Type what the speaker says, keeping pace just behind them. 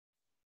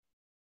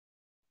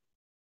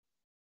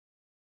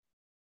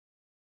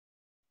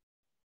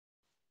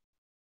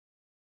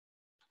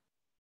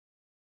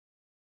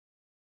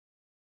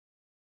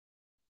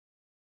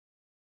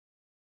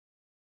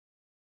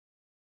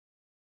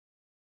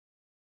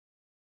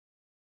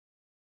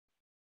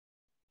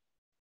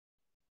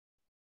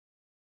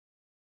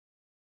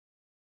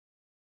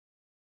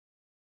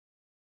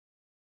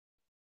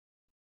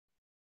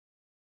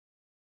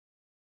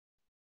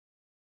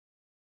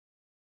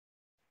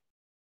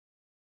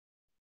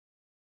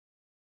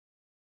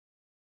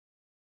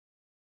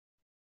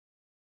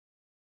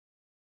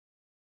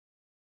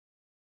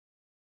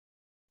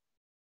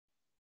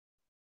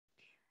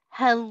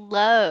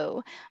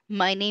Hello,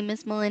 my name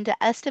is Melinda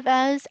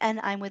Estevez, and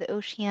I'm with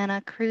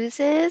Oceania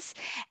Cruises,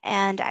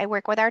 and I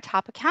work with our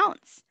top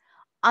accounts.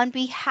 On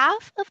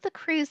behalf of the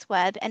Cruise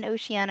Web and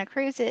Oceania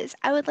Cruises,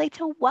 I would like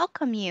to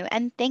welcome you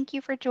and thank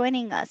you for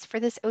joining us for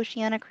this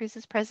Oceania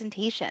Cruises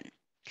presentation.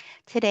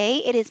 Today,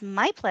 it is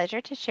my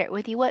pleasure to share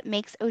with you what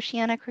makes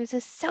Oceania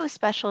Cruises so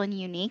special and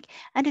unique,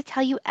 and to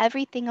tell you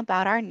everything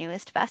about our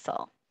newest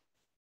vessel.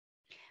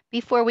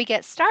 Before we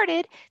get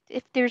started,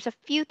 if there's a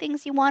few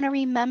things you want to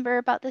remember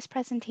about this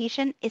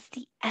presentation, it's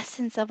the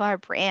essence of our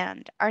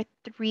brand, our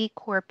three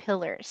core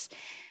pillars.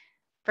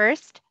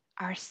 First,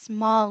 our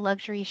small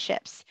luxury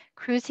ships,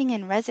 cruising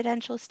in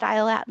residential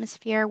style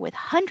atmosphere with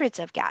hundreds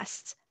of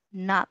guests,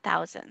 not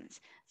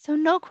thousands. So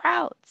no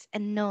crowds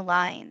and no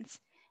lines.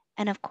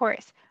 And of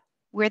course,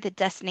 we're the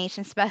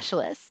destination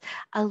specialists,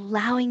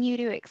 allowing you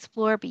to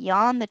explore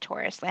beyond the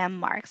tourist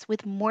landmarks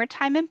with more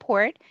time in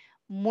port,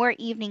 more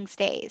evening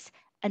stays,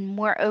 and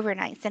more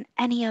overnights than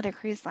any other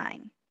cruise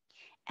line.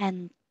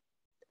 And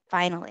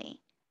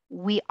finally,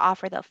 we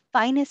offer the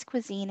finest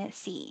cuisine at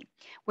sea,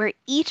 where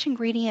each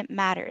ingredient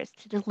matters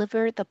to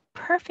deliver the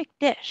perfect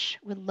dish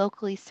with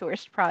locally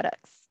sourced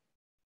products.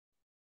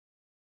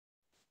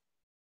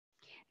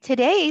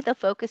 Today, the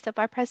focus of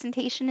our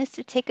presentation is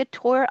to take a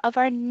tour of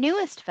our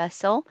newest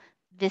vessel,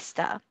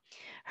 Vista.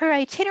 Her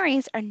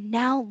itineraries are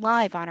now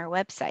live on our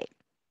website.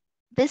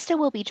 Vista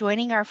will be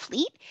joining our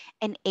fleet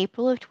in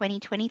April of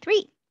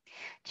 2023.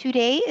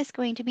 Today is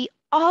going to be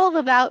all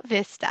about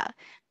Vista.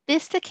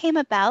 Vista came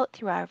about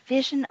through our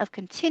vision of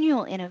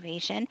continual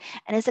innovation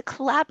and is a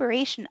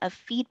collaboration of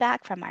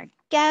feedback from our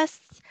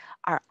guests,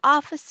 our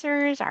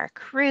officers, our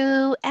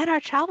crew, and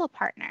our travel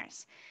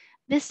partners.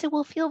 Vista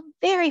will feel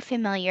very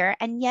familiar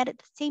and yet at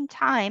the same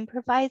time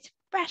provides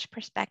fresh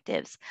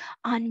perspectives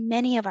on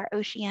many of our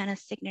Oceania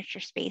signature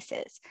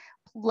spaces,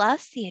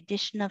 plus the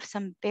addition of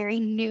some very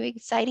new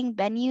exciting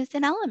venues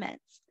and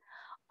elements.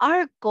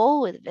 Our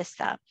goal with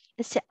Vista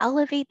is to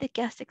elevate the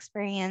guest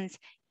experience,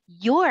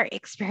 your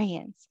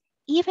experience,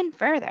 even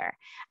further.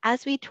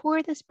 As we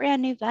tour this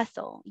brand new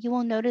vessel, you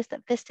will notice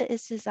that Vista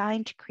is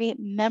designed to create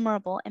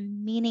memorable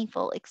and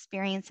meaningful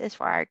experiences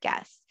for our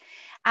guests.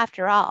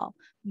 After all,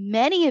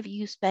 many of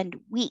you spend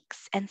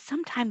weeks and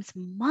sometimes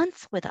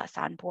months with us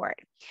on board.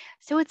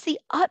 So it's the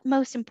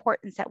utmost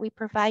importance that we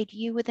provide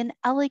you with an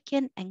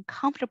elegant and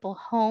comfortable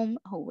home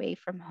away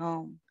from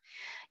home.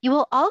 You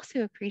will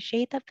also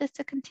appreciate that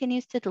Vista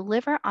continues to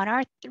deliver on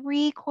our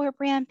three core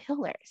brand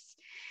pillars: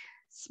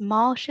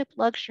 small ship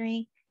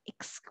luxury,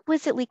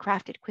 exquisitely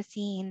crafted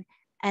cuisine,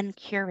 and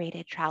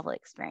curated travel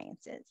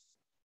experiences.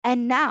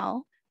 And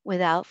now,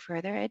 without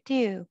further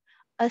ado,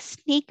 a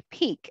sneak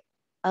peek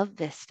of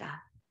Vista.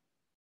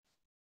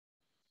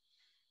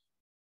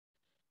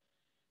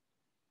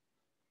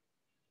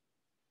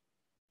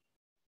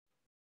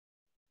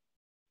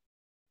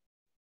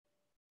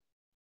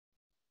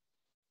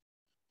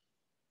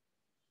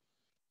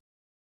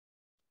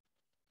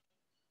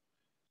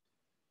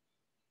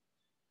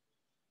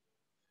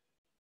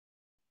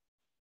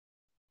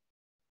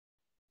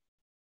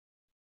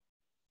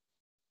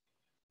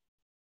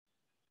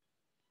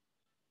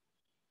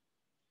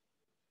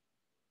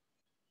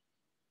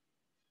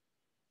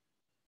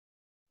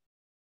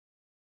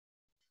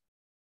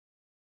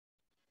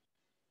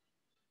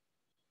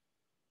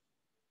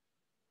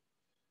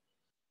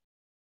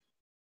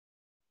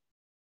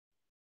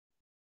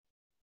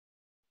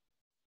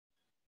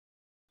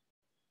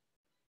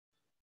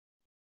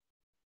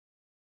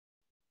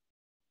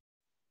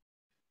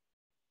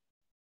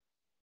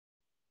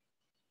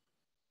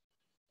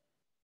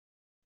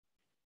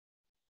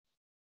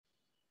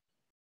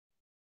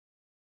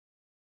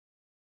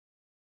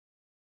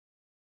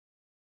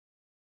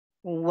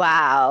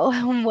 Wow,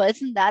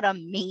 wasn't that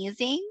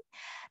amazing?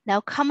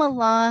 Now come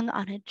along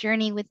on a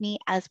journey with me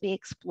as we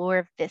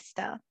explore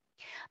Vista.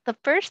 The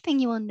first thing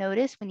you will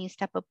notice when you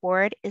step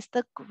aboard is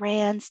the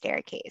grand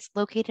staircase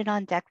located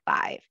on deck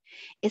 5.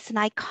 It's an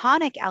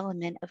iconic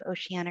element of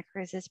Oceania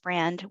Cruises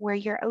brand where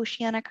your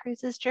Oceania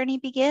Cruises journey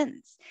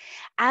begins.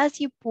 As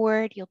you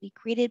board, you'll be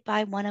greeted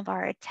by one of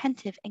our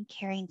attentive and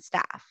caring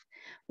staff.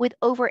 With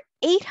over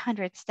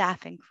 800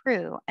 staff and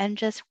crew and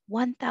just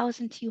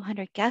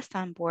 1,200 guests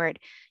on board,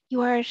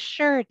 you are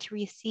assured to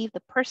receive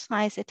the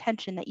personalized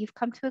attention that you've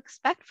come to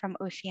expect from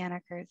Oceania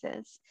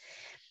Cruises.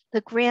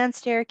 The grand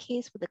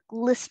staircase with a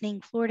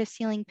glistening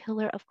floor-to-ceiling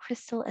pillar of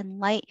crystal and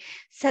light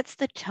sets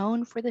the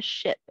tone for the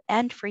ship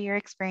and for your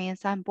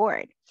experience on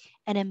board.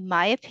 And in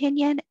my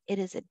opinion, it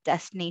is a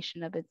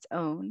destination of its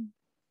own.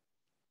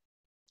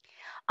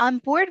 On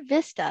board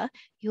Vista,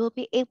 you will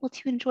be able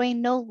to enjoy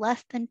no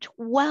less than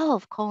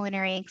 12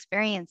 culinary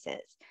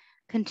experiences.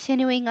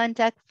 Continuing on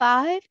deck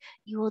 5,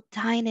 you will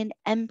dine in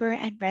Ember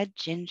and Red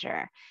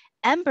Ginger.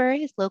 Ember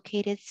is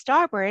located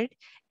starboard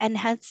and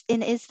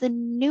is the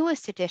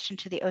newest addition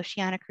to the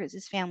Oceania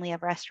Cruises family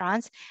of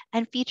restaurants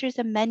and features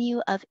a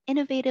menu of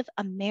innovative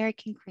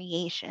American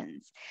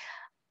creations.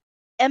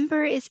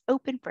 Ember is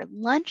open for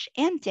lunch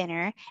and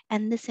dinner,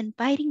 and this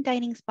inviting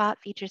dining spot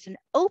features an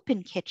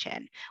open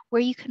kitchen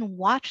where you can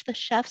watch the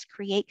chefs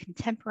create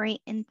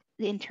contemporary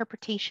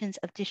interpretations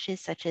of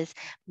dishes such as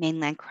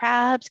mainland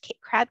crabs,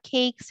 crab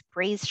cakes,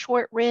 braised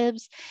short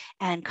ribs,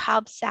 and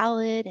Cobb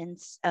salad and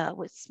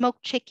with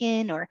smoked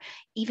chicken, or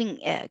even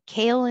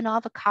kale and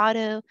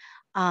avocado.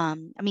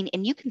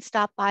 And you can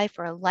stop by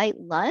for a light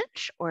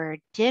lunch or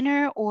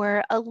dinner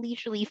or a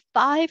leisurely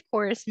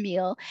 5-course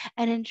meal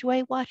and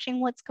enjoy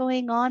watching what's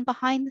going on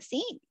behind the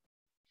scenes.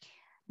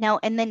 Now,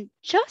 and then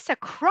just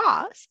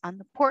across on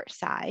the port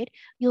side,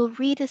 you'll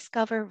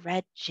rediscover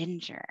red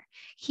ginger.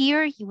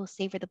 Here, you will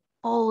savor the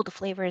bold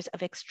flavors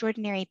of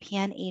extraordinary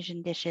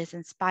Pan-Asian dishes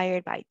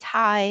inspired by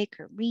Thai,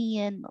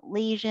 Korean,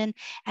 Malaysian,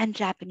 and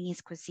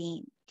Japanese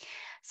cuisine,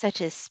 such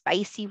as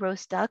spicy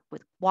roast duck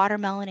with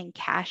watermelon and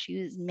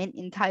cashews, mint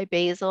and Thai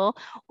basil,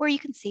 or you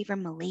can savor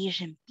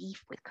Malaysian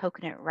beef with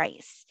coconut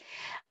rice.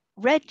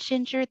 Red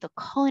ginger, the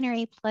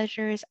culinary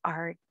pleasures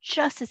are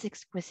just as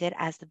exquisite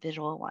as the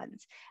visual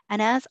ones.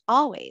 And as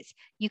always,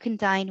 you can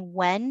dine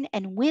when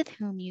and with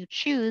whom you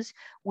choose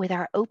with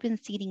our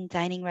open seating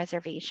dining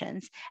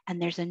reservations, and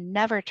there's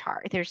never a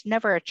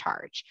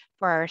charge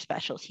for our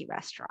specialty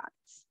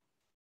restaurants.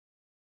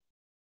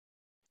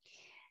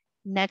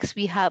 Next,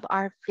 we have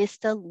our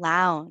Vista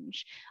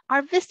Lounge.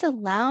 Our Vista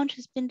Lounge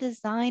has been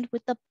designed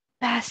with the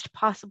best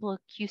possible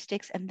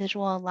acoustics and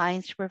visual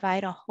lines to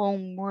provide a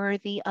home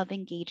worthy of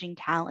engaging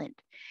talent.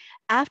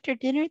 After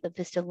dinner, the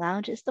Vista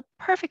Lounge is the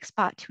perfect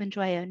spot to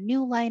enjoy a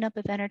new lineup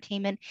of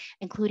entertainment,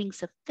 including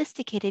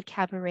sophisticated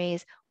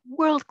cabarets,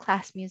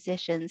 world-class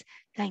musicians,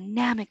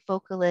 dynamic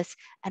vocalists,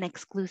 and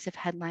exclusive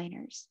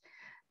headliners.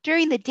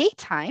 During the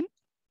daytime,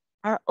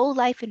 our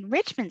O-Life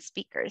Enrichment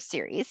Speakers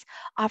series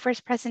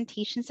offers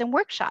presentations and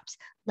workshops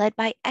led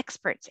by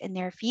experts in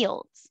their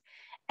fields.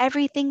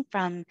 Everything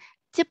from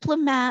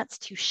diplomats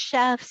to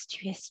chefs to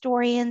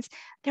historians,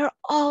 they're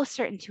all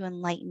certain to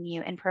enlighten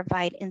you and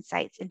provide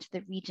insights into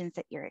the regions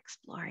that you're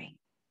exploring.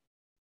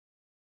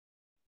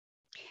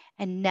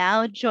 And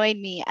now join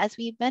me as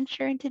we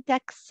venture into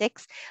Deck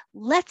 6.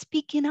 Let's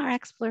begin our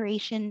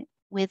exploration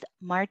with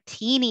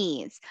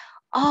martinis,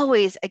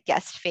 always a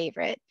guest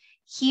favorite.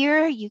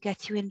 Here, you get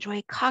to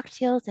enjoy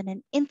cocktails in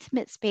an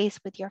intimate space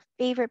with your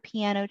favorite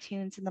piano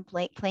tunes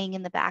playing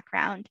in the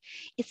background.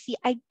 It's the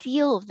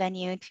ideal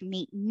venue to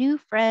meet new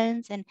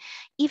friends and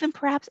even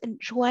perhaps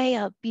enjoy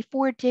a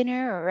before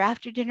dinner or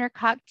after dinner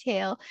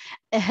cocktail,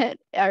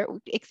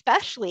 or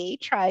especially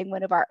trying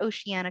one of our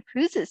Oceania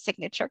Cruises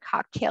signature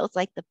cocktails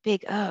like the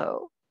Big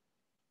O.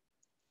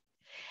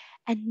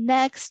 And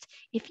next,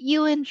 if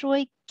you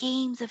enjoy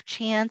games of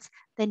chance,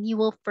 then you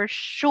will for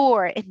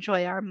sure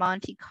enjoy our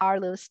Monte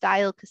Carlo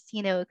style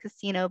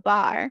casino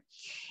bar.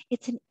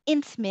 It's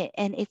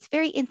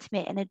very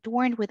intimate and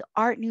adorned with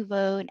Art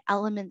Nouveau and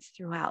elements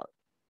throughout.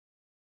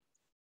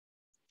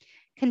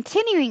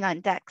 Continuing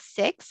on Deck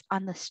 6,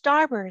 on the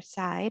starboard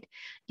side,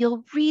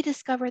 you'll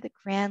rediscover the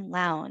Grand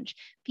Lounge,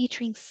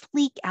 featuring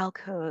sleek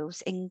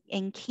alcoves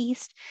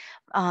enhanced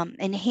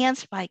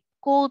by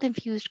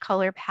gold-infused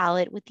color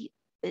palette.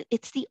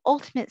 It's the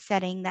ultimate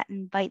setting that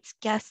invites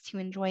guests to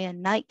enjoy a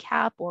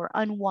nightcap or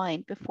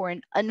unwind before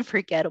an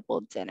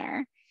unforgettable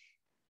dinner.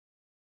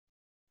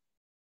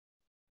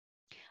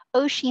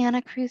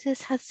 Oceania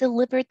Cruises has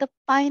delivered the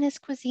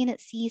finest cuisine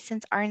at sea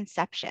since our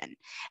inception.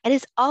 It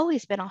has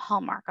always been a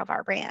hallmark of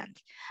our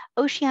brand.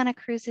 Oceania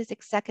Cruises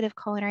Executive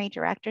Culinary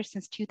Director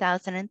since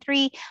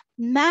 2003,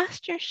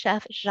 Master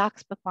Chef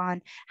Jacques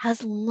Pepin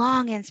has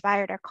long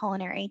inspired our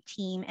culinary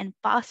team and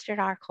fostered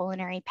our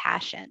culinary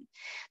passion.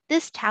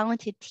 This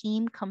talented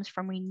team comes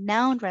from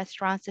renowned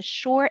restaurants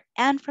ashore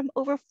and from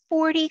over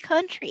 40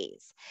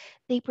 countries.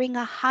 They bring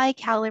a high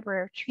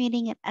caliber of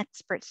training and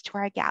experts to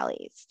our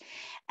galleys.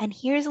 And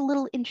here's a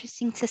little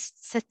interesting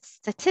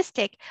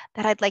statistic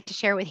that I'd like to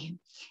share with you.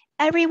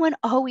 Everyone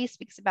always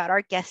speaks about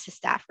our guest to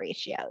staff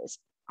ratios,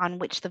 on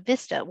which the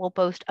Vista will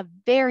boast a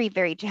very,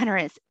 very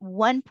generous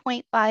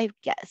 1.5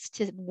 guests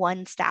to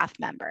 1 staff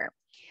member.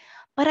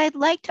 But I'd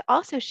like to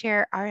also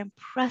share our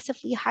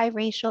impressively high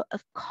ratio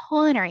of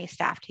culinary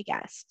staff to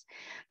guests.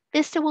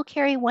 Vista will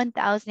carry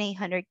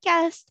 1,800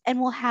 guests and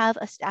will have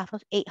a staff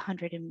of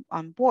 800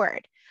 on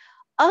board.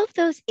 Of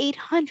those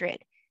 800,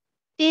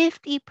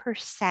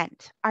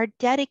 50% are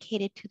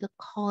dedicated to the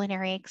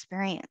culinary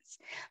experience.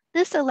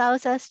 This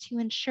allows us to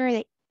ensure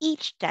that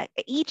each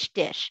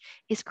dish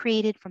is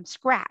created from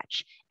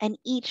scratch and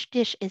each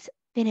dish is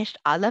finished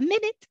a la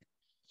minute.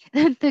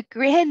 The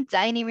grand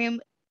dining room,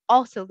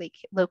 also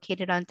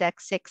located on Deck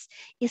 6,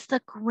 is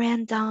the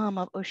grand dame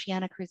of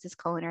Oceania Cruises'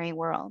 culinary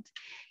world.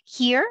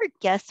 Here,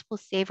 guests will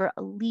savor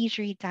a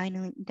leisurely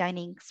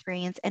dining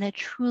experience in a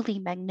truly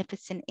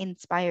magnificent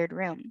inspired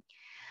room.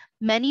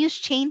 Menus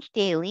change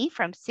daily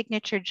from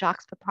signature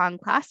Jacques Pepin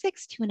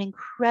classics to an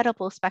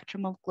incredible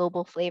spectrum of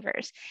global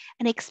flavors,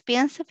 an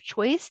expansive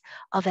choice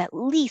of at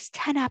least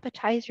 10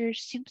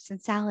 appetizers, soups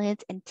and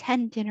salads, and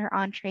 10 dinner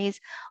entrees,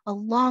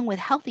 along with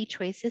healthy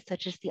choices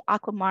such as the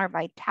Aquamar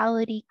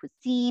Vitality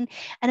Cuisine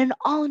and an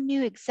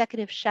all-new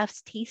executive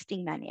chef's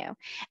tasting menu,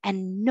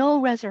 and no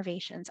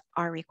reservations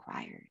are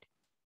required.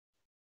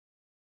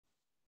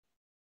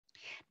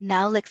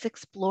 Now let's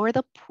explore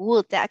the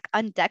pool deck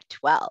on deck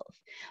 12.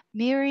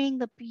 Mirroring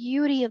the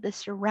beauty of the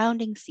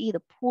surrounding sea,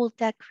 the pool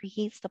deck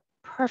creates the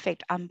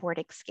perfect onboard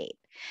escape.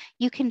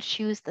 You can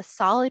choose the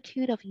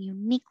solitude of a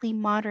uniquely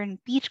modern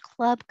beach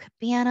club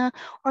cabana,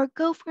 or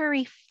go for a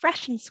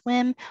refreshing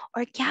swim,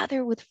 or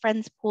gather with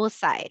friends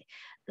poolside.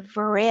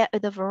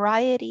 The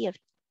variety of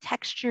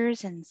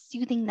textures and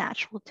soothing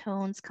natural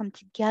tones come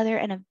together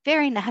in a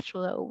very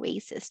natural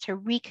oasis to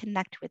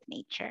reconnect with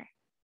nature.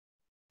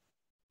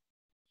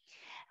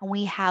 And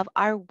we have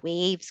our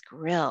Waves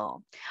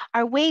Grill.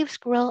 Our Waves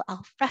Grill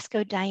al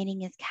fresco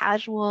dining is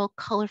casual,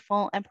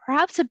 colorful, and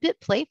perhaps a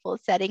bit playful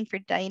setting for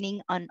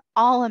dining on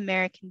all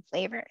American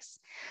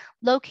flavors.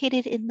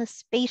 Located in the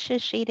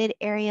spacious shaded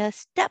area,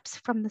 steps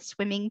from the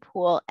swimming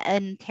pool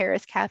and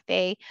terrace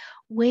cafe,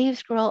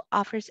 Waves Grill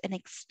offers an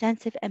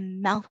extensive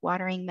and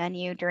mouth-watering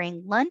menu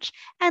during lunch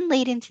and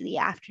late into the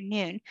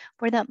afternoon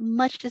for the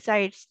much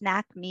desired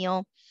snack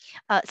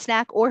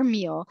or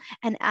meal,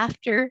 and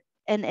after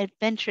an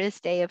adventurous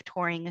day of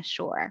touring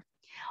ashore.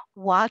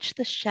 Watch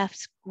the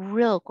chefs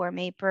grill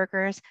gourmet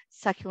burgers,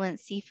 succulent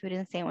seafood,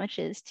 and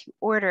sandwiches to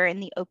order in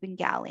the open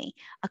galley,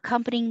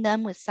 accompanying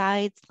them with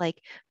sides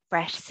like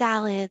fresh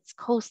salads,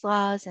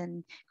 coleslaws,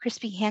 and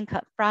crispy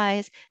hand-cut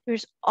fries.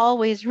 There's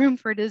always room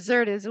for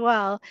dessert as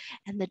well,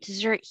 and the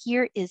dessert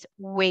here is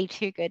way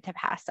too good to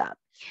pass up.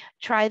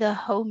 Try the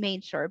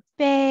homemade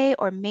sorbet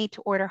or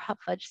made-to-order hot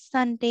fudge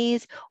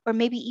sundaes, or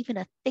maybe even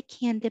a thick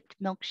hand-dipped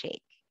milkshake.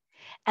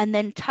 And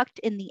then tucked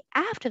in the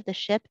aft of the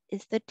ship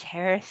is the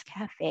Terrace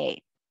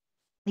Cafe,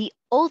 the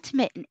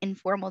ultimate and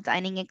informal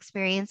dining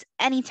experience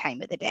any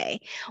time of the day,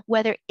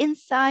 whether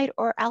inside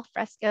or al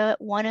fresco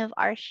at one of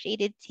our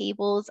shaded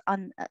tables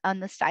on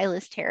the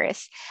stylist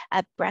terrace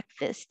at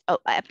breakfast.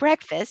 At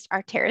breakfast,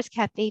 our Terrace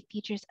Cafe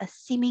features a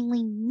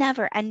seemingly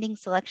never-ending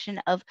selection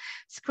of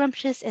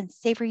scrumptious and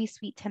savory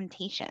sweet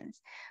temptations.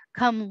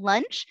 Come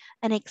lunch,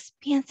 an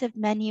expansive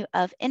menu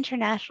of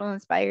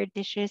international-inspired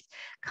dishes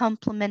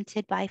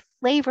complemented by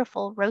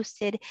flavorful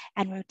roasted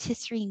and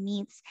rotisserie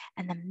meats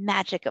and the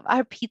magic of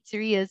our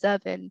pizzeria's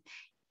oven.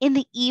 In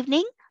the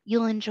evening,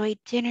 you'll enjoy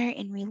dinner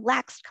in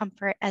relaxed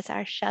comfort as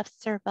our chefs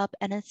serve up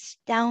an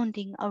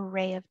astounding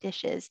array of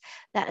dishes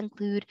that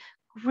include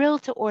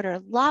grilled to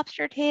order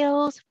lobster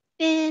tails,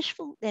 fish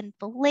and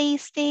fillet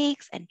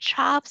steaks and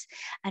chops,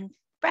 and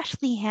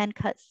freshly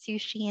hand-cut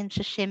sushi and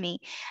sashimi,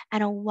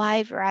 and a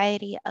wide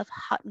variety of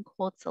hot and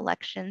cold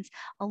selections,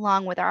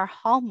 along with our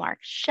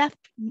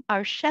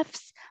our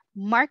chef's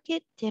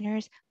market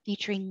dinners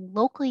featuring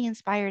locally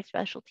inspired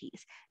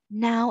specialties,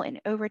 now in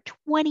over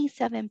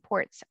 27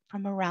 ports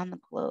from around the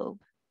globe.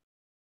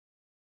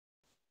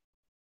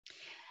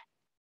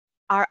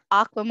 Our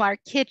Aquamar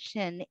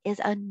kitchen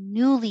is a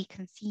newly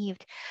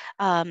conceived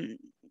on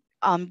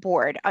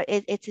board.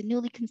 It's a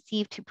newly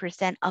conceived to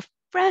present a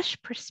fresh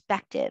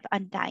perspective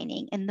on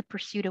dining in the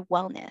pursuit of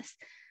wellness.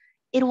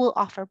 It will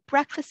offer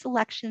breakfast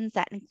selections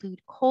that include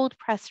cold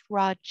pressed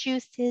raw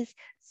juices,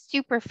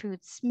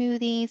 superfood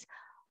smoothies,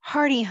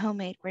 hearty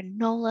homemade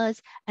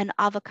granolas, and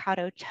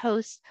avocado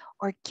toast,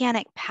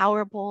 organic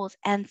power bowls,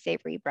 and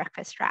savory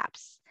breakfast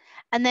wraps.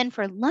 And then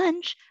for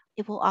lunch,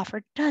 it will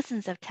offer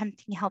dozens of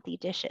tempting healthy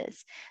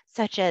dishes,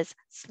 such as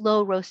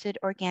slow roasted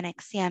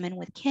organic salmon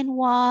with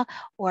quinoa,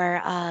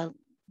 or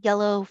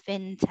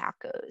yellowfin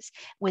tacos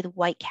with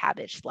white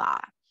cabbage slaw.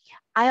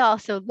 I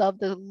also love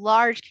the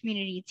large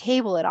community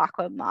table at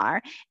Aquamar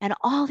and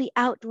all the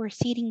outdoor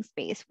seating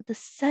space with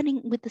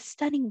the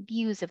stunning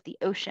views of the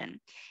ocean.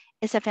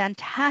 It's a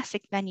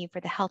fantastic venue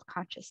for the health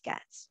conscious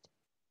guest.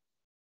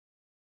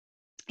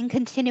 And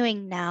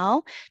continuing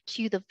now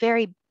to the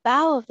very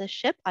bow of the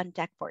ship on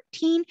deck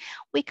 14,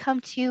 we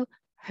come to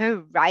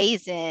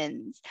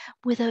Horizons.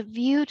 With a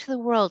view to the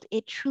world,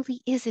 it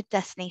truly is a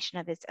destination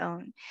of its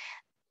own.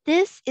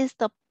 This is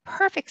the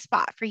perfect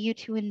spot for you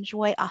to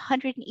enjoy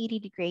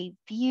 180-degree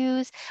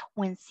views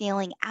when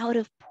sailing out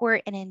of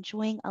port and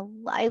enjoying a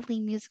lively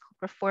musical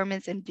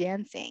performance and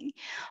dancing.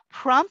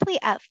 Promptly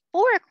at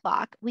 4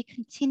 o'clock, we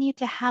continue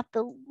to have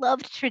the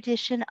loved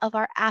tradition of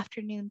our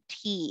afternoon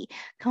tea,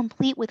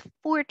 complete with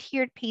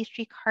 4-tiered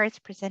pastry carts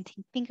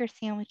presenting finger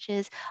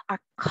sandwiches, our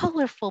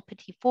colorful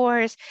petit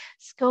fours,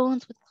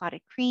 scones with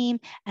clotted cream,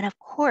 and of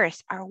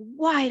course, our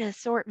wide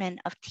assortment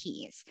of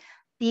teas.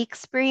 The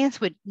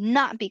experience would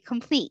not be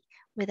complete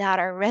without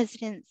our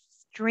resident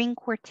string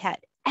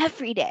quartet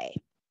every day.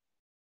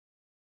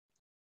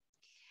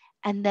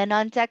 And then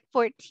on deck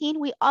 14,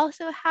 we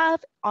also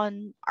have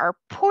on our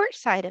port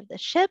side of the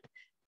ship,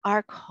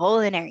 our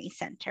culinary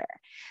center.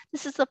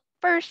 This is the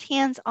first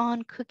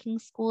hands-on cooking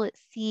school at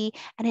sea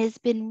and has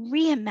been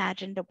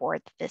reimagined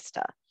aboard the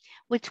Vista.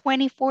 With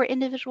 24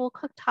 individual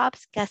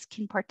cooktops, guests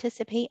can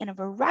participate in a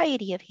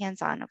variety of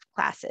hands-on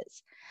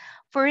classes.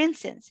 For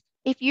instance,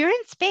 if you're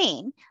in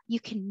Spain, you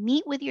can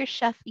meet with your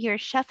chef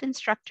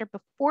instructor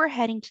before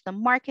heading to the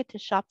market to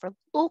shop for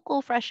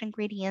local fresh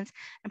ingredients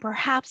and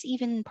perhaps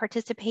even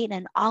participate in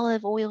an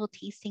olive oil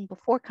tasting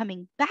before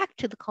coming back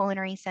to the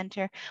culinary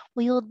center,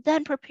 where you'll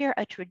then prepare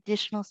a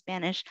traditional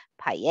Spanish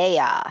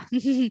paella.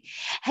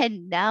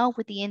 And now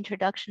with the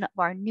introduction of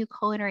our new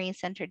culinary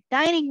center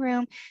dining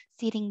room,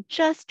 seating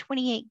just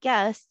 28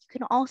 guests, you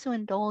can also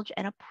indulge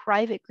in a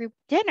private group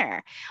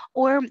dinner,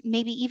 or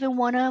maybe even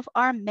one of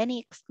our many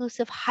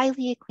exclusive,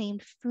 highly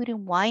acclaimed food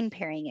and wine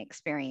pairing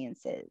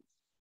experiences.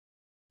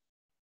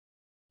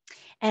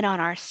 And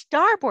on our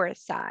starboard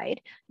side,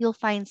 you'll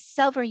find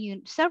several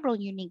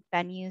unique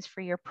venues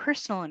for your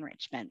personal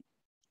enrichment.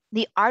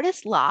 The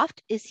Artist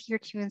Loft is here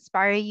to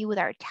inspire you with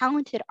our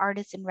talented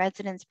artist in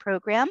residence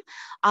program,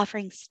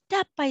 offering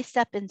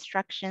step-by-step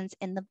instructions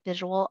in the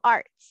visual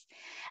arts.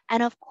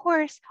 And of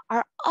course,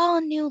 our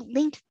all-new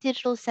Linked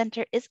Digital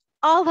Center is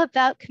all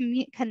about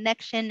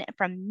connection,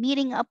 from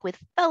meeting up with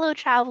fellow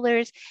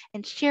travelers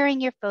and sharing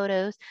your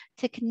photos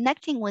to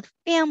connecting with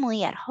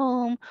family at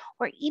home,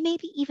 or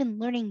maybe even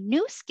learning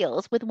new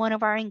skills with one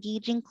of our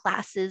engaging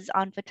classes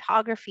on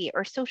photography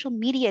or social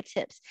media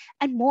tips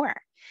and more.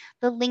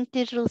 The Link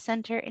Digital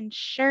Center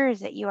ensures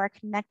that you are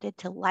connected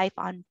to life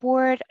on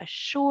board,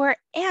 ashore,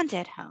 and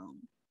at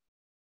home.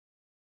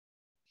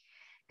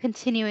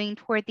 Continuing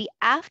toward the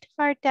aft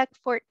of our deck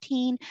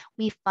 14,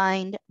 we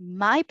find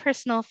my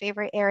personal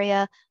favorite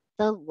area,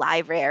 the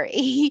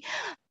library.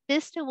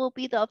 Vista will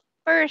be the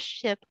first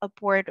ship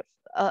aboard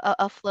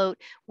afloat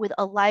with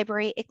a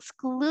library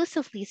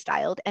exclusively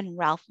styled and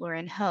Ralph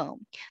Lauren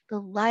home. The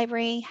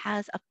library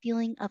has a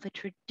feeling of a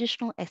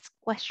traditional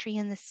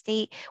equestrian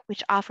estate,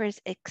 which offers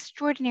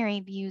extraordinary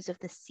views of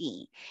the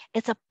sea.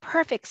 It's a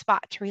perfect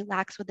spot to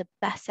relax with a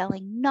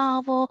best-selling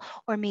novel,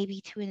 or maybe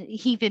to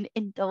even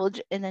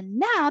indulge in a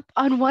nap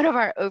on one of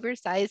our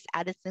oversized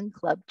Addison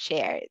Club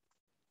chairs.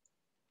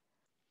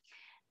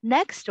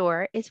 Next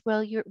door is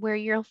where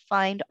you'll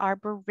find our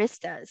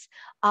baristas,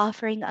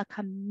 offering a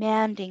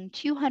commanding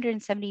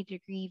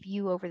 270-degree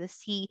view over the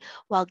sea,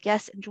 while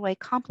guests enjoy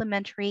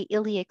complimentary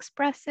illy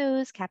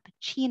espressos,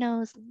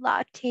 cappuccinos,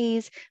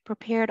 lattes,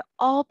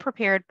 all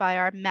prepared by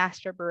our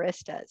master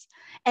baristas.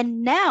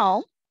 And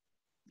now,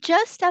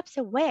 just steps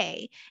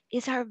away,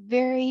 is our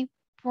very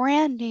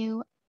brand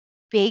new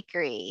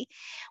bakery.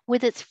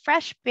 With its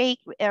fresh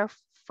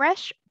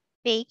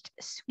baked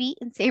sweet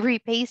and savory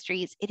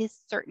pastries, it is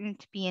certain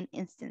to be an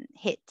instant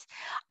hit.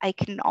 I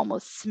can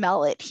almost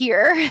smell it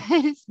here.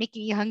 It's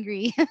making me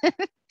hungry.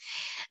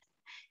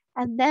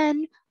 And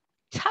then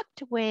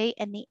tucked away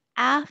in the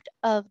aft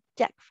of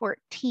deck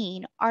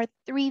 14 are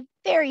three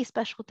very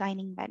special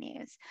dining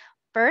venues.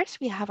 First,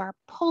 we have our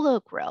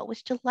Polo Grill,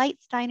 which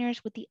delights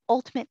diners with the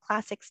ultimate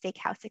classic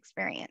steakhouse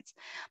experience.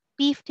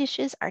 Beef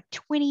dishes are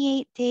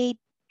 28-day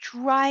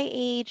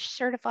dry-aged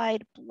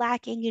certified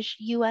Black English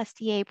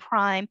USDA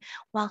prime,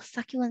 while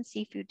succulent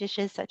seafood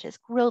dishes such as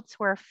grilled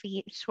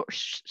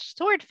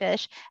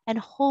swordfish and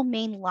whole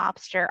Maine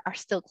lobster are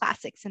still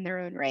classics in their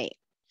own right.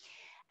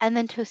 And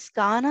then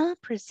Toscana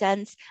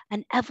presents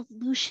an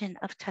evolution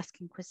of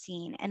Tuscan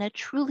cuisine in a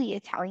truly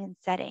Italian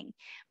setting.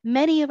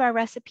 Many of our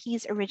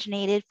recipes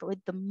originated with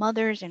the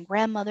mothers and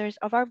grandmothers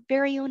of our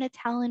very own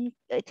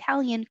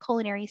Italian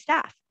culinary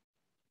staff.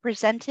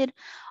 Presented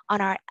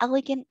on our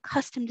elegant,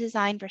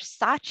 custom-designed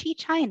Versace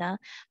china,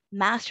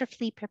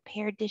 masterfully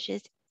prepared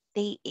dishes,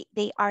 they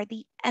are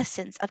the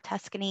essence of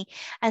Tuscany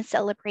and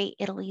celebrate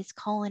Italy's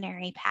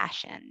culinary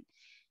passion.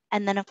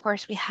 And then, of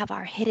course, we have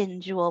our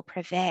hidden jewel,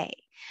 Privé.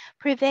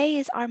 Privé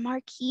is our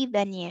marquee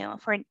venue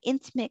for an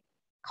intimate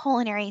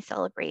culinary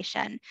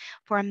celebration.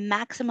 For a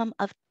maximum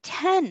of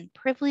 10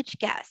 privileged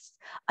guests,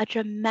 a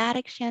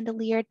dramatic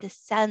chandelier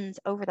descends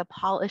over the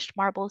polished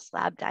marble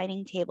slab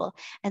dining table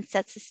and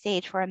sets the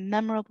stage for a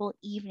memorable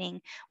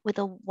evening,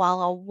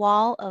 while a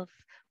wall of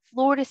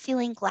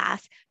floor-to-ceiling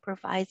glass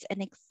provides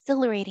an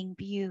exhilarating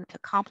view to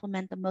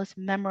complement the most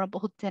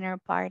memorable dinner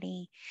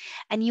party.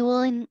 And you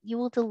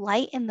will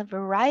delight in the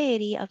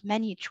variety of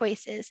menu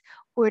choices,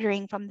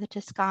 ordering from the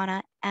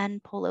Toscana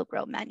and Polo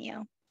Grill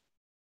menu.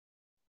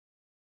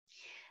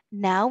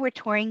 Now we're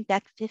touring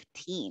deck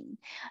 15.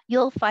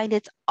 You'll find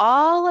it's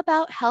all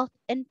about health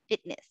and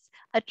fitness,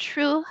 a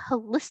true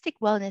holistic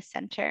wellness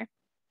center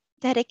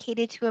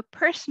dedicated to a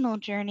personal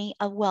journey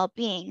of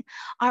well-being.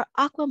 Our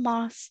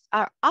Aquamar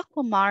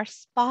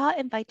Spa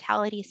and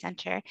Vitality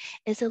Center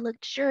is a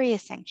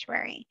luxurious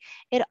sanctuary.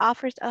 It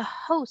offers a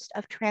host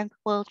of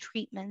tranquil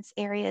treatments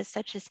areas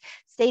such as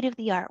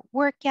state-of-the-art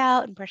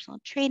workout and personal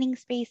training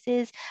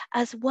spaces,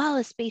 as well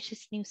as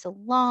spacious new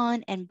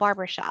salon and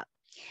barbershop.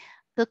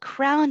 The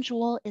crown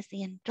jewel is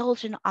the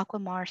indulgent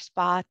Aquamar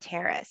Spa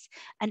Terrace,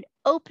 an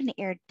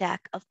open-air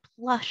deck of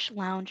plush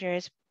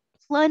loungers,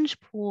 plunge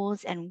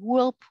pools, and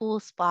whirlpool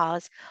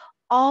spas,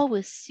 all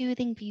with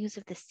soothing views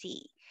of the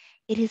sea.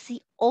 It is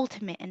the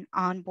ultimate in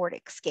onboard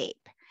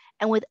escape.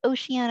 And with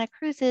Oceania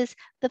Cruises,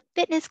 the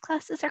fitness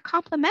classes are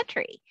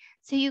complimentary.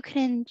 So you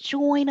can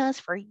join us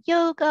for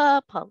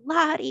yoga,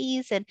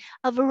 Pilates, and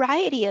a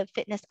variety of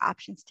fitness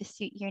options to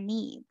suit your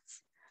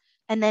needs.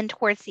 And then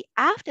towards the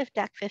aft of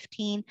Deck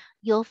 15,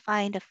 you'll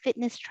find a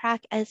fitness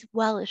track as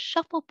well as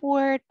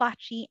shuffleboard,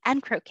 bocce,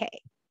 and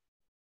croquet.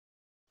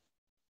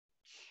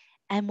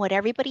 And what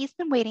everybody's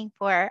been waiting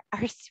for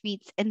are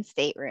suites and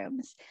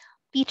staterooms.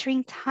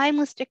 Featuring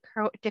timeless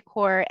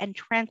decor and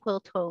tranquil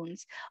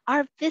tones,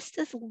 our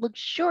Vista's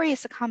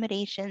luxurious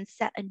accommodations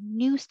set a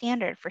new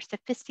standard for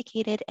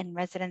sophisticated and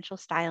residential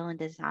style and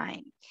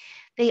design.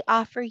 They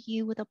offer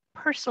you with a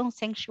personal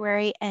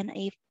sanctuary and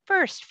a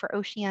first for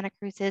Oceania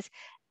Cruises.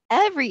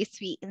 Every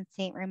suite and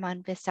stateroom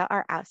on Vista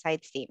are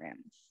outside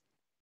staterooms.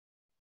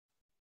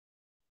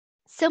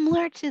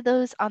 Similar to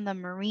those on the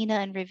Marina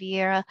and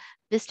Riviera,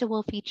 Vista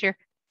will feature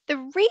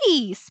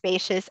 3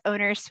 spacious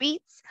owner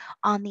suites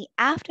on the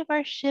aft of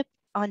our ship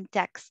on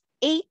decks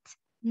 8,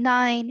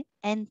 9,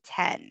 and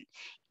 10,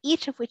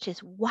 each of which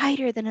is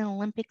wider than an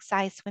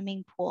Olympic-sized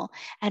swimming pool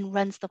and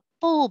runs the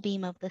full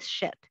beam of the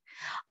ship.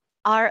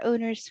 Our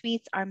owner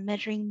suites are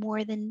measuring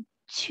more than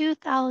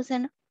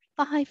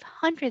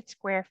 2,500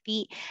 square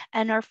feet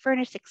and are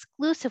furnished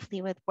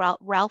exclusively with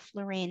Ralph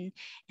Lauren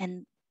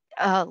and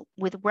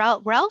with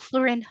Ralph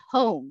Lauren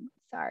home.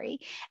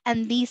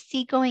 And these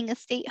seagoing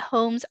estate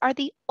homes are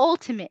the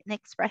ultimate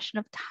expression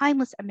of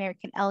timeless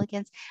American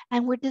elegance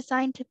and were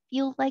designed to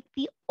feel like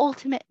the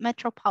ultimate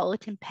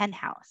metropolitan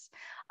penthouse.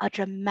 A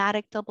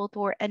dramatic double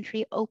door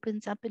entry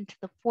opens up into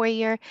the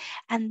foyer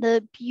and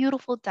the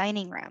beautiful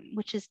dining room,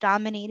 which is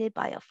dominated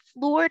by a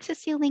floor to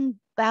ceiling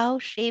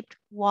bow-shaped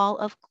wall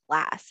of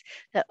glass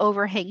that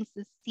overhangs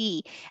the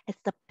sea. It's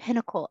the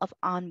pinnacle of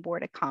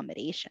onboard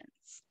accommodations.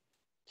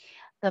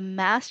 The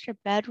master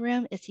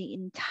bedroom is the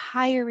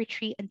entire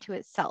retreat unto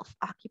itself,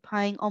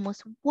 occupying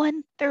almost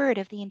 1/3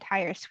 of the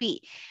entire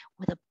suite,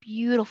 with a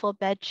beautiful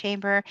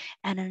bedchamber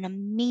and an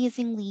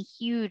amazingly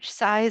huge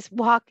size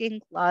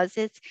walk-in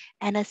closets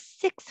and a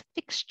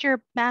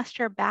 6-fixture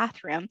master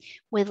bathroom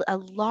with a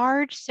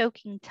large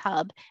soaking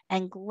tub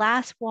and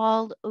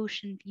glass-walled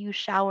ocean view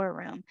shower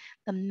room.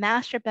 The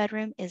master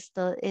bedroom is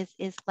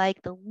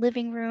like the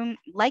living room,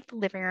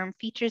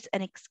 features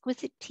an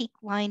exquisite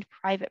teak-lined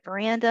private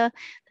veranda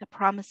that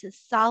promises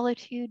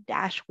solitude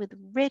dashed with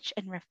rich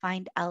and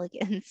refined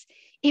elegance.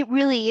 It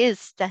really is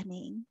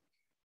stunning.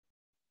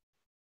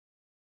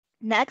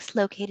 Next,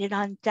 located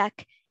on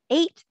deck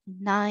 8,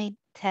 9,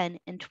 10,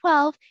 and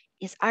 12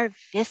 is our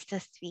Vista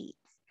Suites.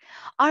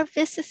 Our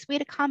Vista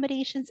Suite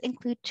accommodations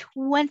include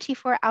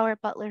 24-hour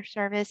butler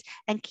service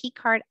and key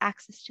card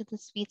access to the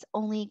suite's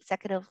only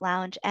executive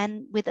lounge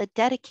and with a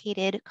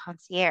dedicated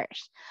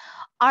concierge.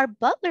 Our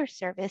butler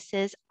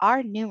services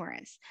are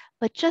numerous,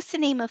 but just to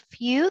name a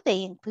few,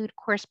 they include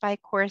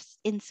course-by-course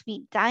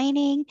in-suite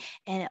dining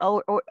and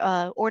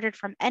ordered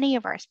from any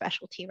of our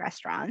specialty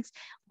restaurants,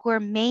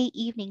 gourmet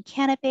evening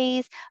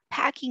canapes,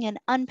 packing and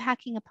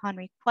unpacking upon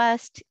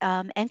request,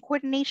 and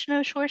coordination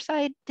of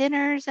shoreside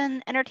dinners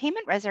and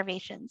entertainment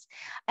reservations,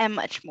 and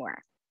much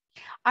more.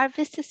 Our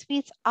Vista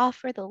Suites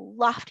offer the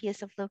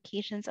loftiest of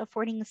locations,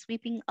 affording a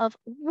sweeping of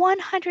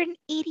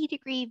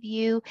 180-degree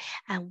view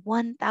and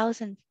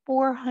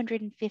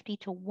 1,450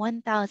 to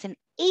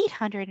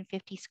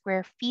 1,850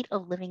 square feet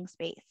of living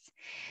space.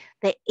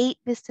 The 8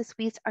 Vista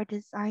Suites are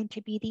designed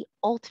to be the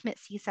ultimate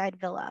seaside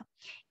villa.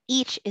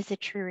 Each is a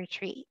true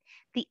retreat.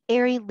 The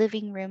airy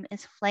living room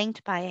is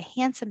flanked by a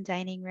handsome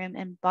dining room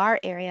and bar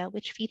area,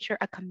 which feature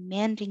a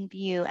commanding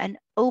view and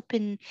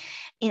open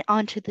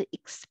onto the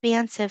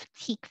expansive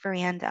teak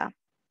veranda.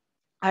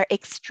 Our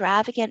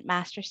extravagant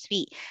master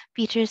suite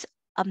features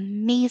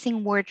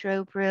amazing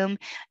wardrobe room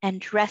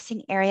and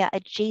dressing area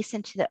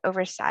adjacent to the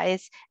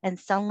oversized and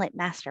sunlit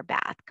master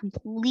bath,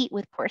 complete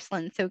with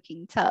porcelain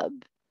soaking tub.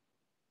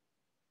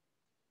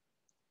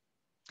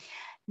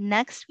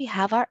 Next, we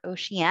have our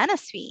Oceania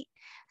Suite.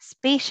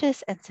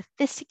 Spacious and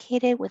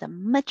sophisticated with a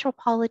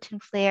metropolitan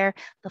flair,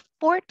 the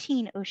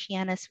 14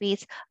 Oceania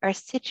Suites are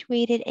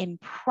situated in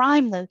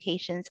prime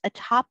locations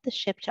atop the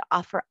ship to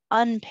offer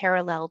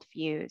unparalleled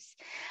views.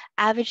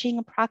 Averaging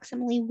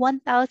approximately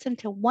 1,000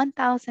 to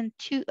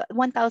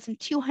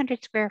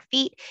 1,200 square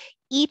feet,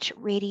 each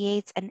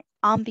radiates an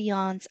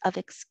ambiance of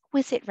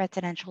exquisite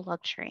residential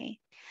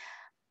luxury.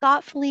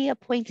 Thoughtfully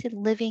appointed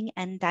living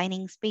and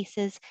dining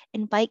spaces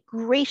invite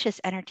gracious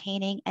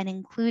entertaining and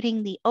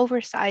including the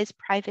oversized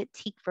private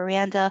teak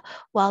veranda,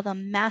 while the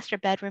master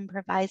bedroom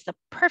provides the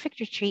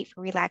perfect retreat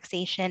for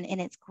relaxation in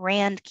its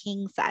grand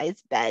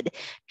king-size bed,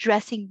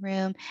 dressing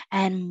room,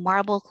 and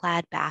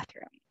marble-clad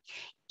bathroom.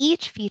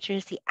 Each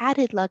features the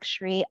added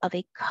luxury of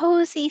a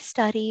cozy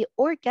study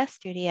or guest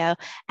studio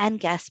and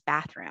guest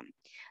bathroom.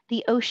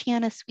 The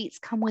Oceania Suites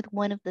come with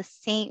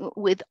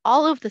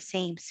all of the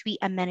same suite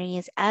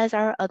amenities as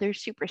our other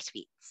super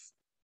suites.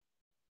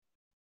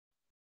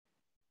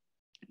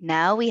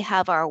 Now we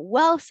have our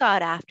well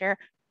sought after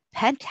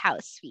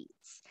penthouse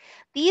suites.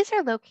 These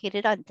are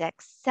located on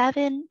decks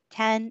 7,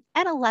 10,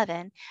 and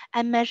 11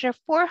 and measure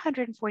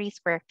 440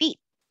 square feet.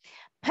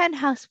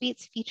 Penthouse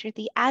suites feature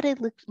the added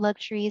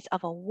luxuries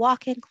of a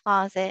walk-in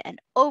closet, an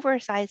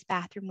oversized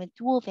bathroom with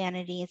dual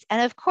vanities,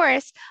 and of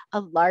course, a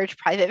large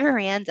private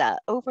veranda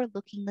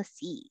overlooking the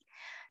sea.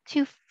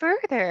 To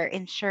further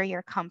ensure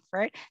your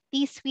comfort,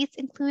 these suites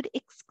include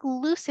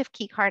exclusive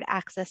keycard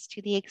access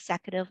to the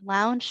executive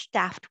lounge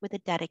staffed with a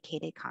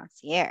dedicated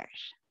concierge.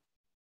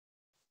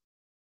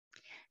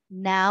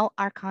 Now,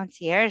 our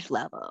concierge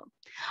level.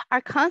 Our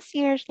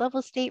concierge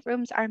level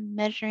staterooms are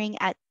measuring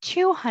at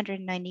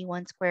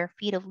 291 square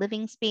feet of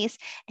living space,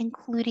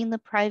 including the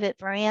private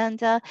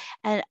veranda.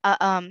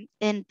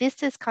 And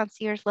Vista's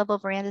concierge level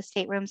veranda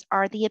staterooms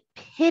are the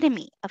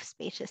epitome of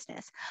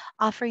spaciousness,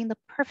 offering the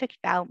perfect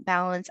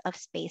balance of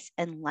space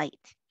and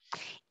light.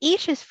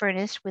 Each is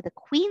furnished with a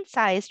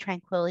queen-size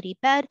tranquility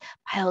bed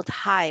piled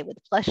high with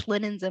plush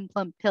linens and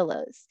plump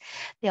pillows.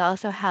 They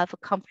also have a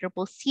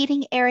comfortable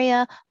seating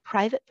area,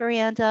 private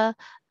veranda,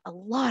 a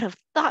lot of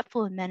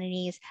thoughtful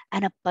amenities,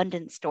 and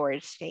abundant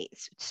storage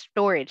space,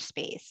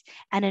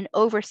 and an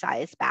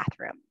oversized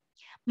bathroom.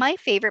 My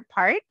favorite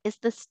part is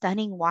the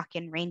stunning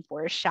walk-in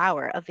rainforest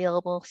shower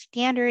available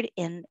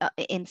in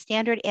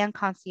standard and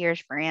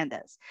concierge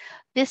verandas.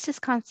 Vista's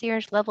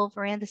concierge level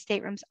veranda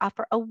staterooms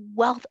offer a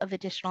wealth of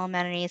additional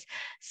amenities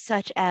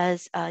such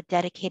as a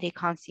dedicated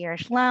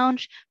concierge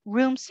lounge,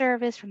 room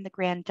service from the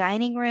grand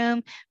dining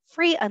room,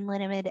 free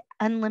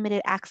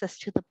unlimited access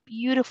to the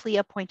beautifully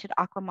appointed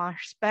Aquamar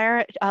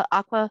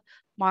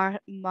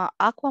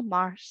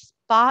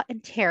Spa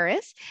and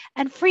Terrace,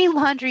 and free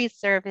laundry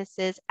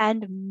services,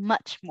 and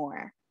much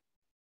more.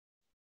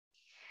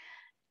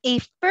 A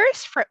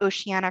first for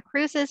Oceania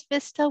Cruises,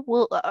 Vista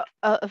will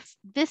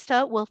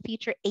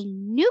feature a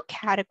new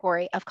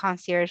category of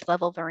concierge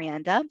level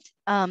veranda.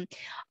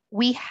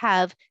 We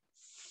have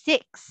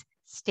 6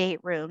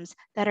 staterooms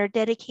that are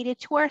dedicated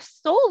to our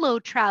solo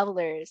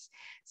travelers.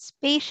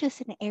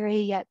 Spacious and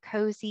airy yet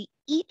cozy,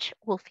 each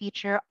will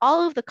feature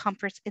all of the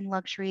comforts and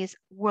luxuries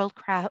world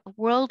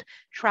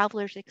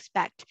travelers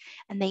expect,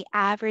 and they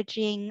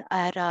averaging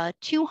at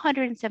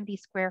 270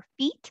 square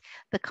feet.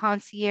 The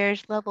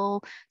concierge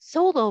level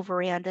solo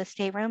veranda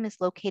stateroom is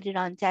located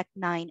on deck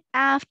 9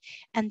 aft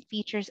and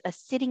features a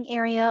sitting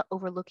area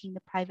overlooking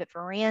the private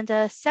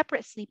veranda,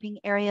 separate sleeping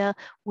area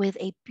with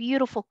a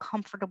beautiful,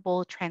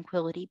 comfortable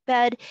tranquility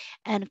bed,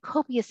 and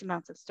copious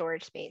amounts of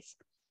storage space.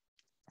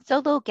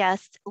 Solo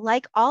guests,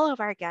 like all of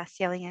our guests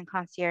sailing in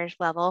concierge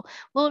level,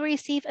 will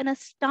receive an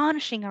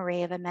astonishing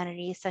array of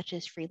amenities such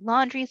as free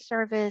laundry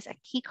service and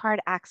keycard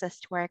access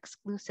to our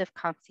exclusive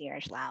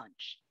concierge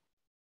lounge.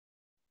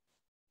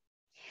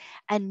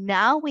 And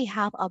now we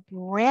have a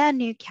brand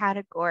new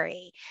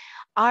category,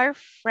 our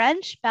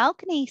French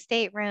balcony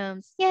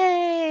staterooms.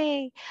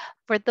 Yay!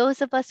 For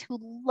those of us who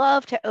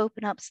love to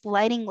open up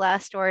sliding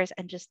glass doors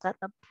and just let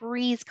the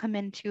breeze come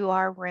into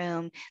our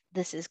room,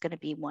 this is going to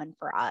be one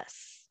for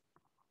us.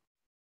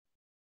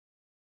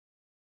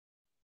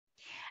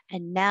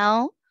 And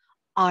now,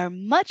 our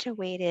much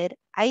awaited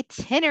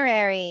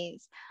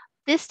itineraries.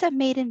 Vista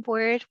Maiden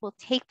Voyage will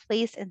take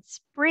place in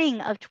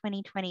spring of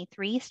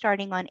 2023,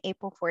 starting on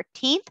April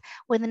 14th,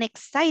 with an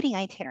exciting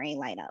itinerary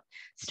lineup,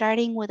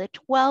 starting with a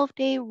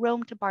 12-day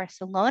Rome to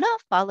Barcelona,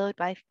 followed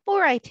by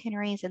 4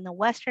 itineraries in the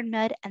Western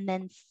Med, and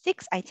then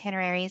 6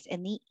 itineraries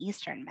in the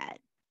Eastern Med.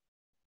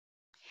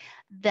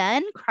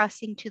 Then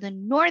crossing to the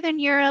Northern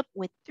Europe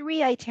with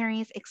 3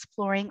 itineraries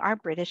exploring our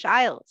British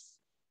Isles.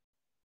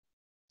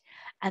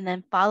 And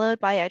then followed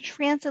by a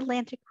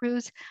transatlantic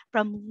cruise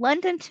from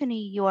London to New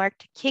York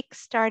to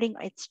kick-starting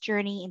its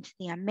journey into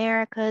the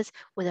Americas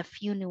with a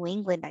few New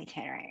England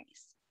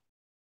itineraries.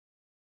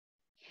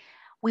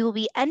 We will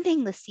be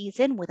ending the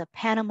season with a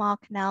Panama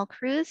Canal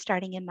cruise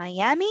starting in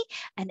Miami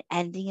and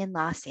ending in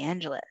Los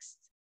Angeles.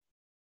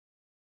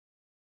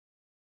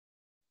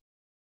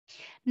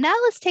 Now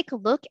let's take a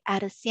look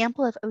at a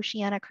sample of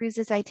Oceania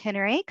Cruises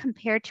itinerary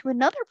compared to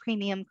another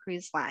premium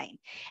cruise line.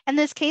 In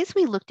this case,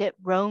 we looked at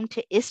Rome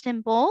to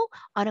Istanbul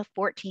on a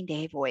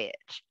 14-day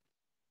voyage.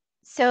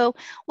 So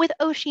with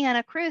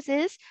Oceania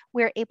Cruises,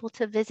 we're able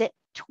to visit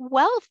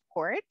 12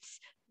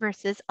 ports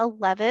versus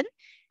 11.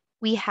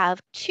 We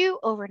have 2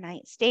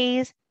 overnight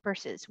stays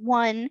versus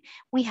 1.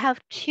 We have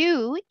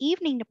 2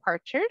 evening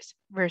departures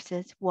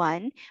versus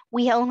 1.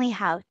 We only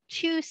have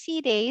 2 sea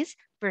days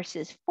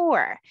versus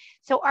 4.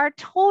 So our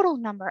total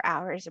number of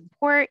hours in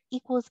port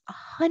equals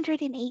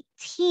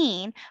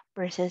 118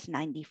 versus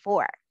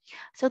 94.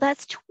 So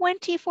that's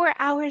 24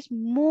 hours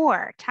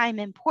more time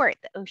in port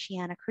that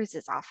Oceania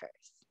Cruises offers.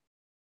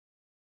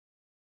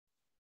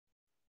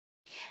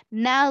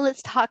 Now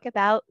let's talk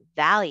about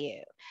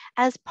value.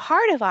 As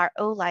part of our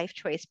O-Life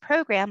Choice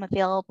program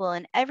available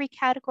in every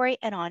category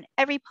and on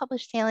every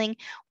published sailing,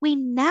 we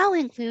now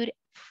include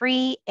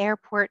free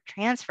airport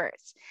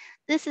transfers.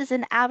 This is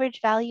an average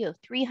value of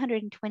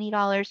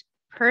 $320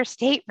 per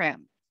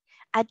stateroom.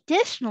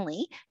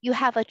 Additionally, you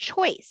have a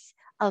choice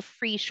of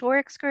free shore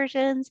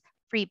excursions,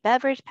 free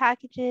beverage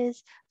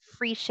packages,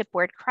 free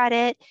shipboard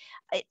credit.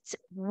 It's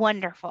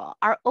wonderful.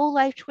 Our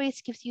O-Life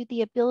choice gives you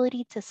the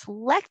ability to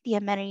select the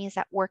amenities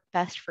that work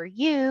best for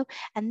you,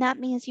 and that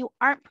means you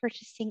aren't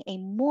purchasing a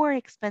more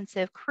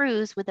expensive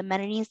cruise with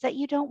amenities that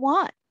you don't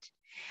want.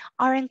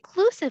 Our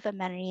inclusive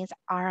amenities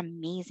are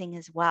amazing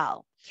as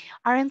well.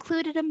 Our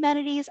included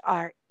amenities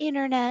are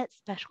internet,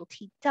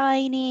 specialty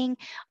dining,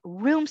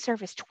 room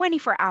service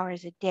 24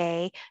 hours a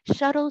day,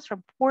 shuttles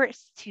from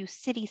ports to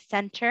city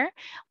center.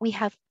 We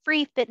have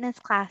free fitness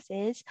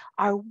classes.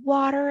 Our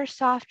water,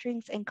 soft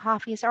drinks, and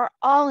coffees are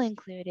all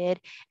included.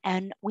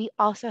 And we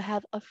also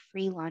have a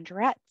free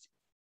laundrette.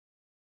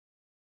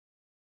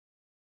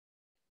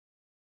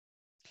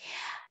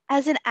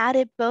 As an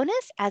added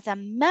bonus, as a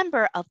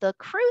member of the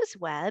Cruise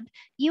Web,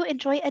 you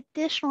enjoy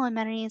additional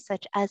amenities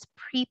such as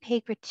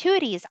prepaid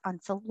gratuities on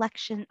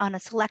a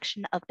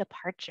selection of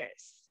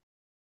departures.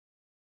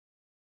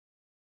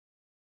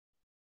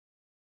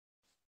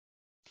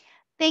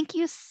 Thank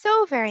you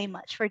so very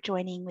much for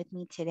joining with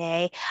me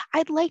today.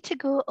 I'd like to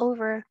go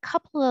over a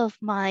couple of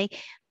my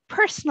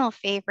personal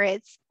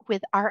favorites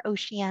with our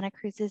Oceania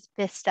Cruises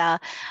Vista,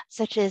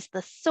 such as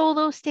the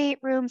solo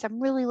staterooms. I'm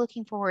really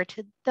looking forward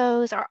to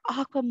those. Our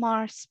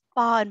Aquamar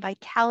Spa and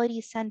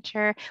Vitality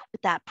Center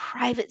with that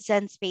private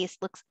Zen space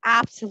looks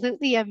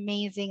absolutely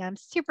amazing. I'm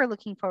super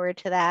looking forward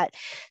to that.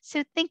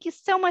 So thank you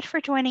so much for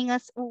joining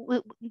us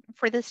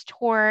for this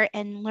tour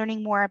and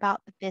learning more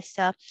about the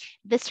Vista.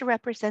 Vista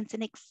represents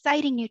an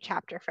exciting new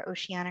chapter for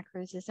Oceania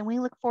Cruises, and we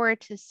look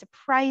forward to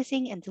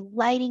surprising and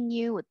delighting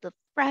you with the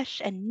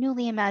fresh and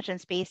newly imagined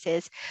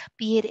spaces,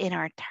 be it in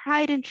our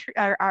tried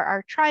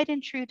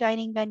and true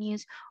dining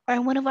venues, or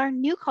in one of our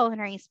new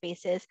culinary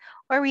spaces,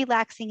 or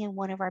relaxing in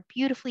one of our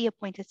beautifully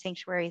appointed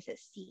sanctuaries at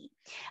sea.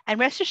 And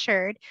rest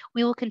assured,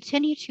 we will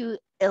continue to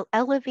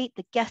elevate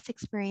the guest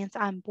experience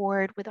on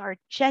board with our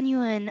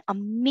genuine,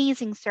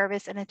 amazing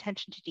service and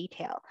attention to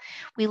detail.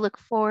 We look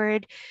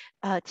forward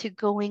to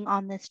going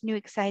on this new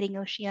exciting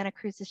Oceania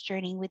Cruises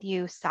journey with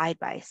you side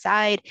by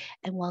side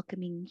and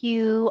welcoming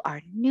you,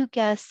 our new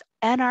guests,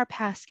 and our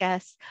past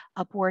guests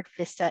aboard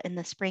Vista in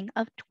the spring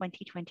of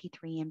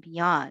 2023 and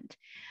beyond.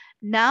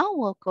 Now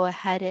we'll go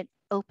ahead and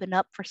open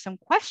up for some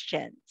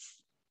questions.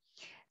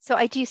 So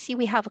I do see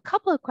we have a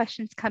couple of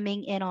questions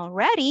coming in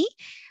already.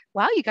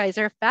 Wow, you guys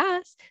are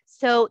fast.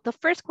 So the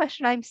first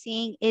question I'm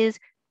seeing is,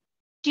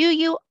 do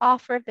you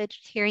offer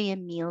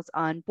vegetarian meals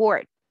on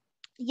board?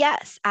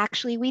 Yes,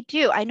 actually we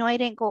do. I know I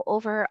didn't go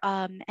over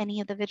any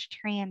of the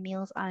vegetarian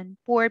meals on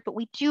board, but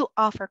we do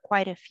offer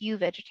quite a few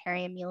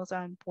vegetarian meals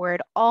on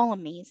board, all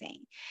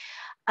amazing.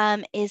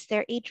 Is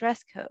there a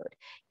dress code?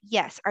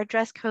 Yes, our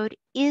dress code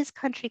is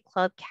Country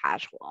Club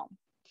Casual.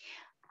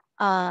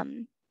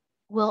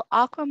 Will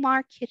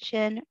Aquamar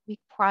Kitchen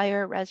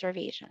require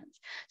reservations?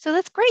 So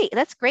that's great.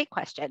 That's a great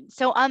question.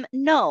 So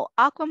no,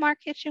 Aquamar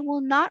Kitchen will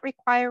not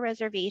require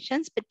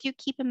reservations, but do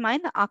keep in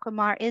mind that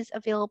Aquamar is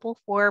available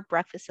for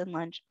breakfast and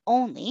lunch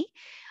only.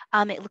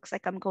 It looks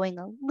like I'm going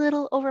a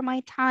little over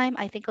my time.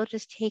 I think I'll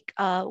just take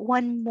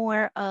one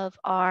more of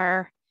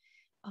our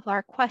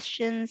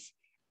questions.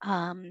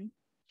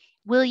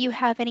 Will you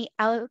have any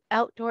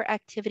outdoor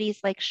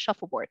activities like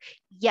shuffleboard?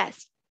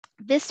 Yes.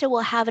 Vista will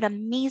have an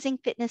amazing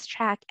fitness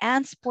track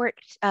and sport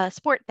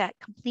deck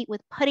complete with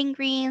putting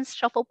greens,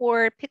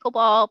 shuffleboard,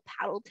 pickleball,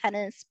 paddle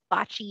tennis,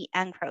 bocce,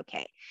 and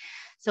croquet.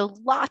 So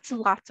lots and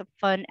lots of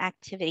fun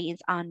activities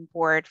on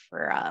board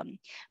for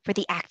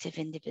the active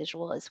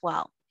individual as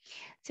well.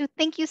 So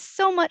thank you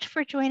so much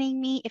for joining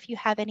me. If you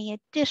have any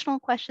additional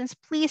questions,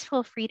 please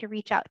feel free to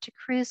reach out to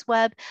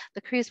CruiseWeb.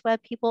 The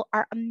CruiseWeb people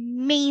are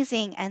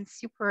amazing and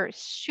super,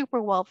 super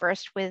well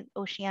versed with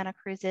Oceania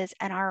Cruises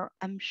and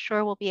I'm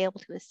sure will be able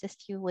to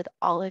assist you with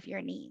all of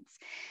your needs.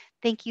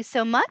 Thank you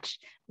so much.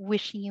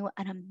 Wishing you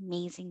an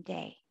amazing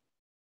day.